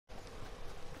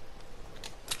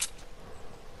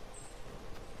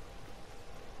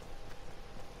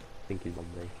think he's on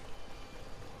me.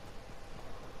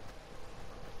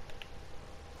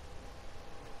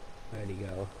 Where'd he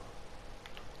go?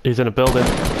 He's in a building.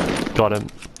 Got him.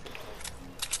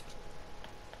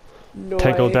 No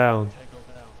Tango way. down.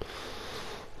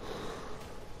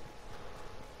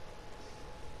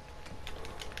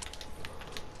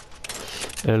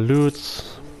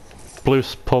 Loots. Blue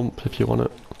pump if you want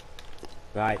it.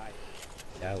 Right.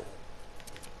 No.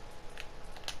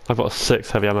 I've got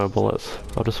 6 heavy ammo bullets.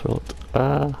 I'll just fill it.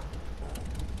 Are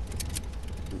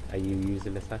you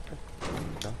using a sniper?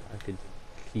 No, I could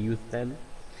use them.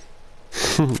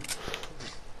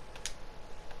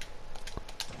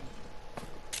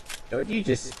 Don't you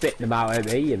just spit them out at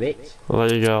me, you bitch. Well,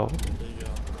 there you go.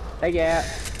 Take it.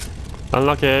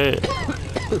 Unlucky.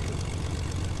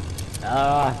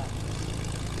 Ah.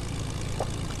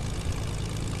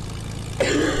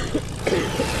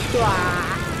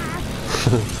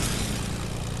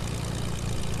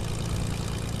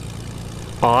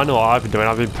 Oh, I know what I've been doing.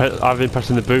 I've been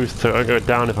pressing the boost so I go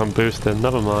down if I'm boosting.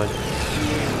 Never mind.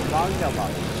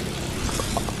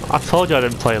 I told you I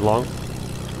didn't play long. You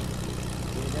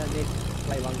don't need to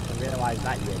play long to realise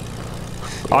that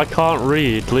yet. I can't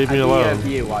read. Leave me alone. I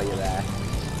view while you're there.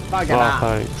 Look at Oh, that.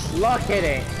 thanks. Look at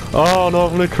it. Oh no,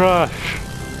 I'm gonna crash.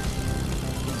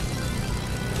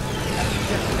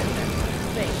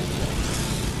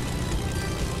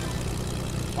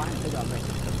 Why have they got me?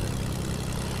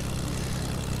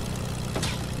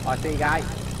 I see, guys.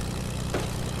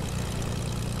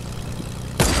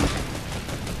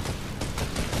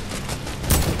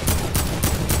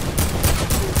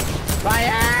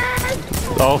 Ryan!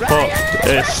 Oh fuck!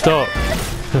 It's stuck.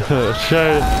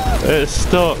 Shit! It's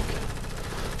stuck.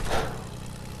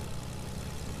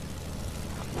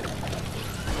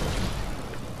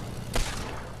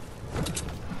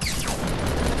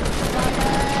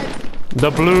 The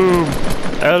bloom!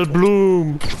 El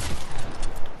bloom!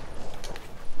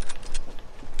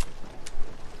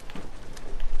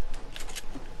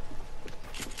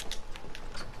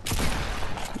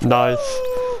 Nice.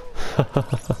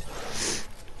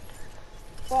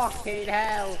 Fucking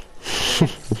hell!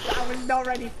 I was not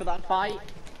ready for that fight.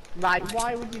 Right,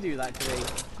 why would you do that to me?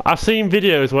 I've seen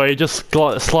videos where he just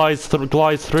glides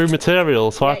through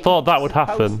material, so I thought that would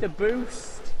happen. To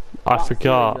boost. I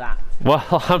forgot. Well,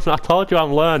 I told you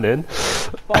I'm learning.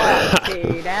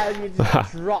 Fucking hell, you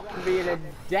just dropped me in a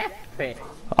death pit.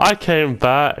 I came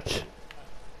back.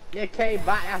 You came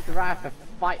back after I had to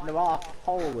fight them off.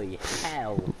 Holy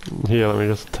hell. Here, let me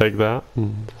just take that.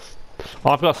 Oh,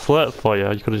 I've got a slip for you.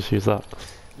 You could have just used that.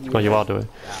 Oh, you are doing.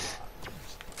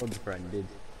 Unfriended.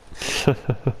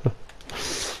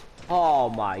 Oh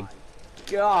my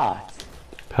god.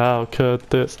 How could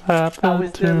this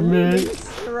happen to me?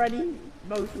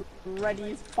 Most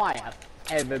readiest fight I've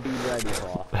ever been ready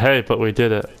for. Hey, but we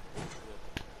did it.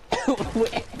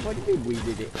 What do you mean we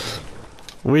did it?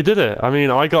 We did it. I mean,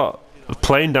 I got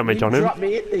plane damage on him. Drop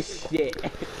me in this shit.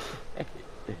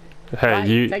 Hey, right,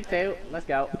 you. Take 2. Let's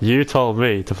go. You told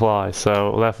me to fly,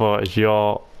 so therefore it's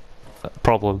your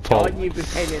problem. Fault. Don't you be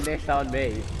pinning this on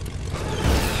me.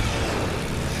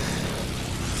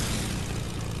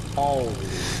 Oh,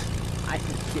 I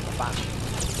can skip a back.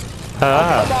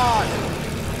 Ah, Oh, come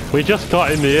on! we just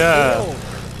got in the air.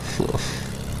 Heal.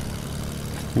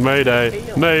 Mayday,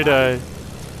 Heal, mayday.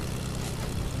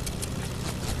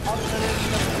 On the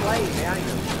plane behind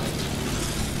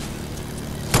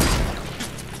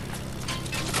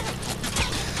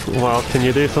him. Well, can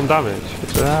you do some damage?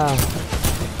 Ah.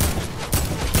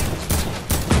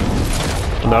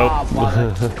 Nope.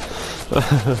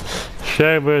 Oh,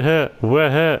 Shame we're hit.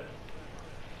 We're hit.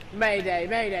 Mayday,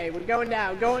 mayday, we're going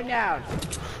down, going down.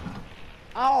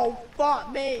 Oh, fuck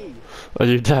me. Are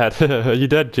you dead? Are you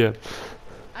dead, Jim?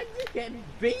 I'm just getting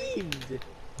beamed.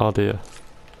 Oh dear.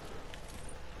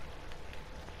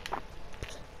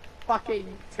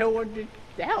 Fucking 200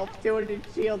 health, 200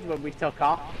 shields when we took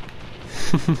off.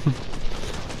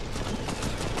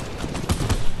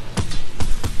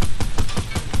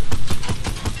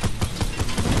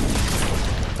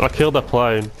 I killed a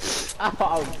plane.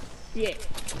 Oh, shit.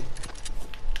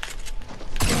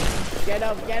 Get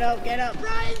up, get up, get up,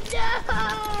 Ryan,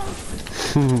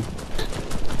 no!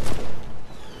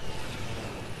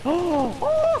 Oh,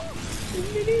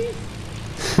 mini.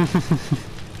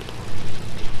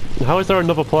 How is there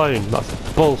another plane?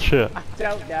 That's bullshit. I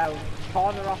don't know.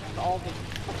 Corner off all the...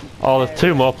 Oh, there's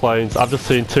 2 more planes. I've just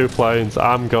seen 2 planes.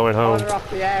 I'm going home. Corner off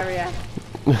the area.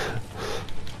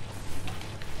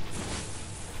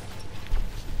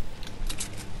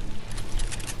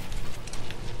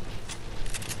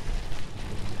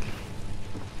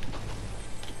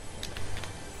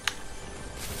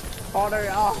 Corner it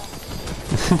off.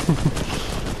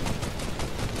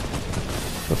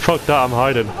 Fuck that, I'm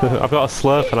hiding. I've got a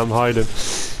slurp and I'm hiding.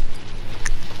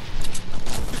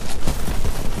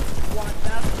 What the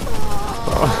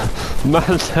fuck?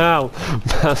 Man's down!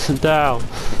 Man's down!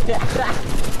 Help!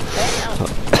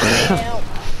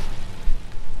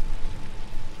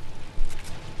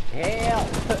 Help! Help!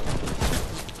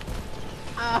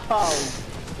 Oh!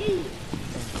 Jeez.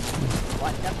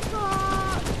 What the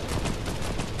fuck?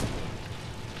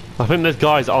 I think this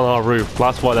guy's on our roof,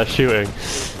 that's why they're shooting.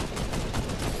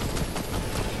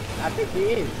 I think he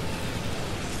is.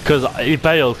 Because he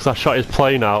bailed because I shot his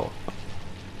plane out.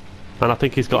 And I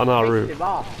think he's got on our roof. Him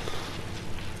off.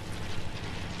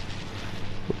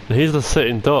 He's the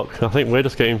sitting duck. I think we're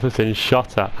just getting flipping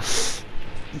shot at.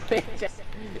 We're just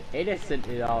innocent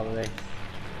in all of this.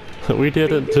 We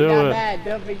didn't do it. Man,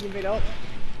 don't be giving up.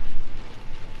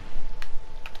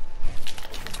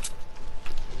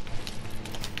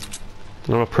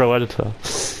 I'm a pro editor.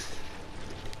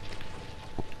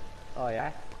 Oh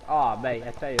yeah? Oh mate,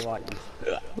 I tell you what.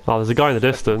 Oh, there's a guy in the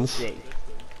distance. Shit.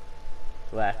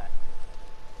 Where?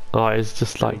 Oh, he's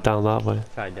just like down that way.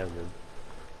 Try down them.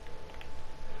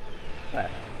 Where?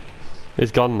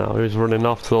 He's gone now. He was running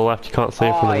off to the left. You can't see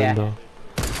him from the yeah. window.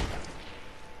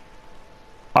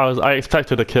 I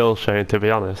expected a kill, Shane. To be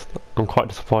honest, I'm quite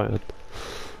disappointed.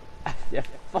 Yeah,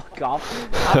 fuck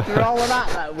off. After all of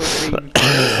that would be.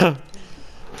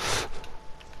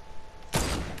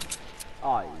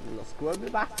 Oh, you little squirmy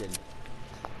bastard.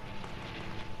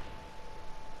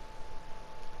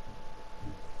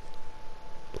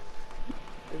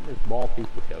 I think there's more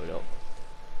people showing up.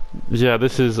 Yeah,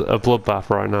 this is a bloodbath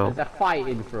right now. There's a fight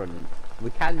in front. We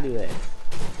can do this.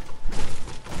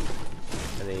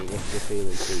 I mean, if you're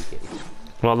feeling cheeky.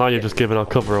 Well, now you've just given our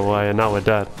cover away, and now we're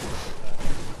dead.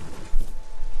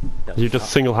 No, You just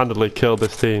single-handedly killed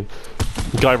this team.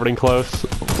 Guy running close,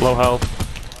 low health,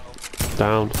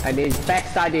 down. And his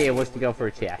best idea was to go for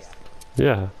a chest.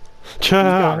 Yeah. He's got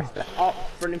Cha! respect. Oh,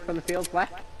 running from the field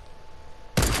left.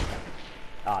 Oh,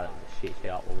 that was a shit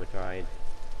shot when we're trying.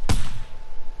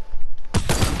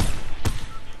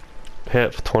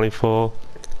 Hit for 24.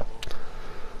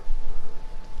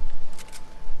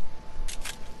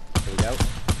 Here we go.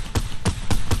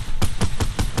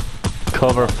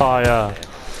 Cover fire.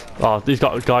 Oh, he's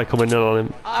got a guy coming in on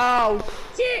him. Oh,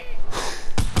 shit!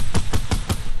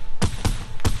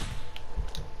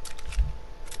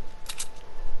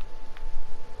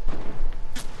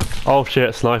 Oh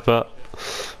shit, sniper.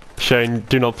 Shane,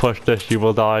 do not push this, you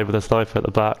will die with a sniper at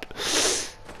the back.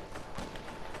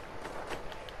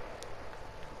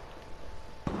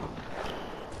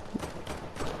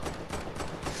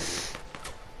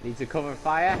 Need to cover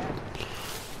fire.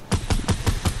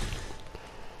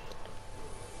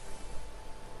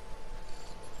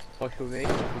 Push with me,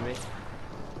 push with me.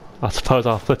 I suppose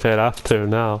I'll flip it have to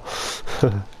now.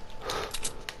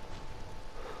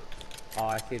 Oh,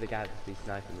 I see the guy that's been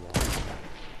sniping the wall.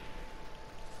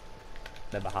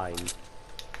 They're behind.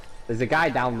 There's a guy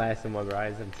down there somewhere,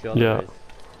 guys. I'm sure Yeah. there is.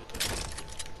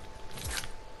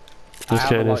 Just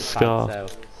getting his launchpad, scar. so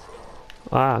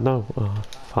Ah, no. Oh,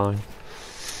 fine.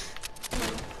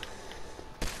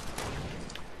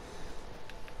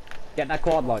 get that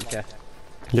quad launcher.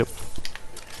 Yep.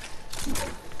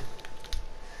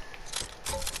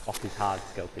 Fucking hard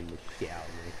scoping the shit out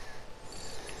of me.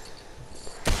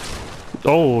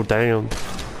 Oh, damn.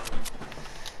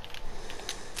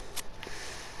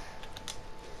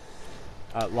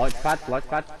 Launchpad,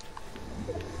 launchpad.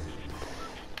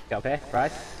 Get up here,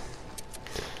 right?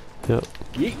 Yep.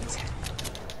 Yeet!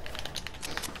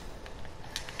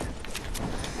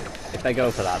 If they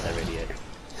go for that, they're idiots.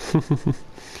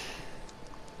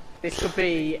 This could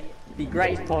be the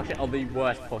greatest push or the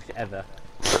worst push ever.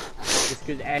 This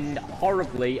could end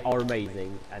horribly or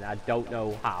amazing, and I don't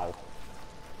know how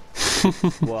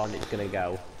one it's gonna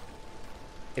go.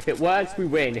 If it works, we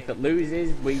win. If it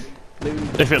loses, we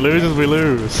lose. If it loses, we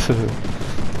lose.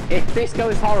 If this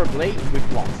goes horribly,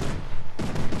 we've lost.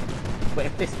 But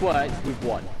if this works, we've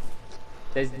won.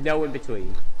 There's no in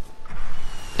between.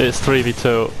 It's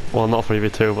 3v2. Well, not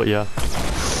 3v2, but yeah.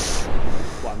 That's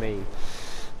what I mean.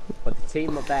 But the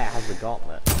team up there has the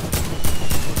gauntlet.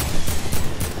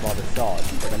 Or the sword,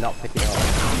 but they're not picking it up.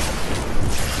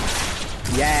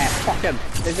 Yeah, fuck him.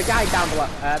 There's a guy down below.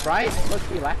 Bryce, look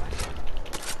to your left.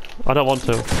 I don't want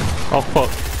to. Oh, fuck.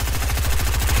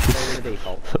 Go to the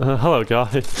default. Hello, guy.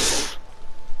 He's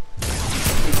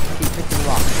picking the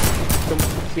rock. Some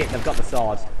shit, they've got the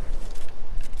sword.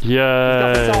 He's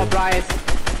got the Yay. sword, Bryce.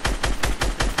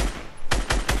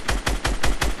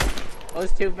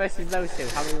 Us two versus those two.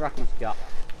 How many rockets you got?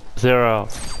 0.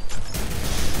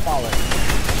 bollocks.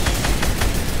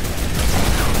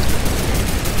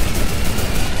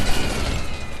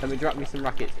 Let me drop me some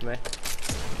rockets for me.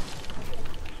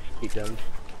 Keep going.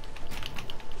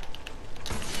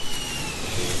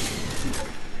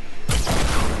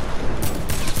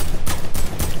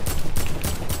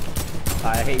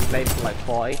 I hit his base for like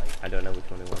 40. I don't know which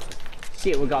one it was.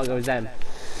 Shit, we gotta go with them.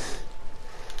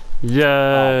 Yay!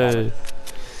 Oh,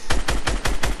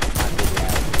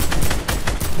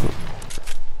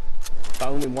 but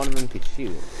only one of them could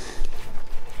shoot.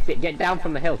 Shit, get down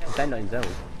from the hill, because they're not in zone.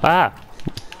 Ah!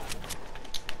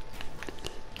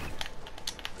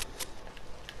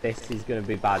 This is gonna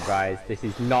be bad, guys. This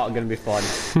is not gonna be fun.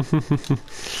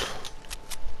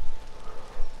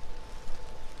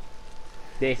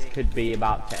 This could be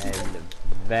about to end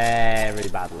very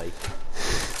badly.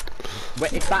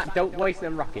 Wait, if that, don't waste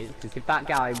them rockets, because if that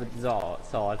guy with the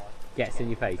sword gets in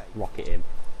your face, rocket him.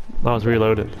 I was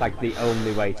reloaded. It's like the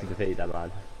only way to defeat that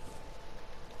man.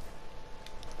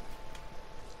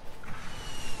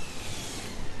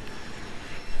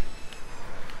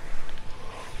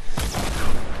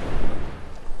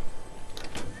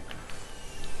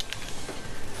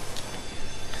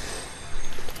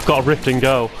 Got a rift and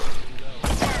go.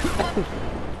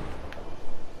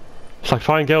 It's like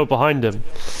try and go behind him.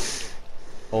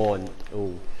 Oh.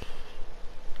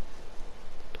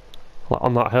 Like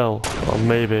on that hill. Or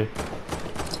maybe.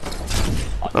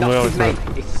 And we Not always his mate,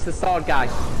 it's just the sword guy.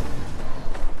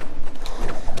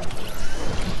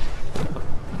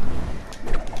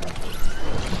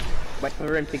 Wait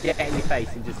for him to get in your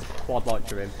face and just quad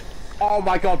launcher him. Oh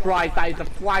my god, Bryce, that is a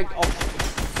flank of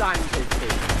insanity.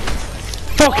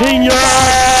 Fucking yes!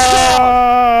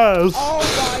 Oh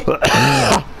my god!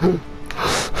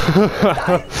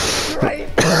 That is the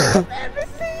greatest I've ever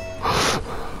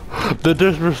seen! The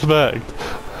disrespect.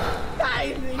 That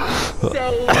is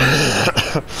insane!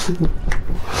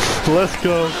 Let's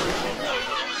go.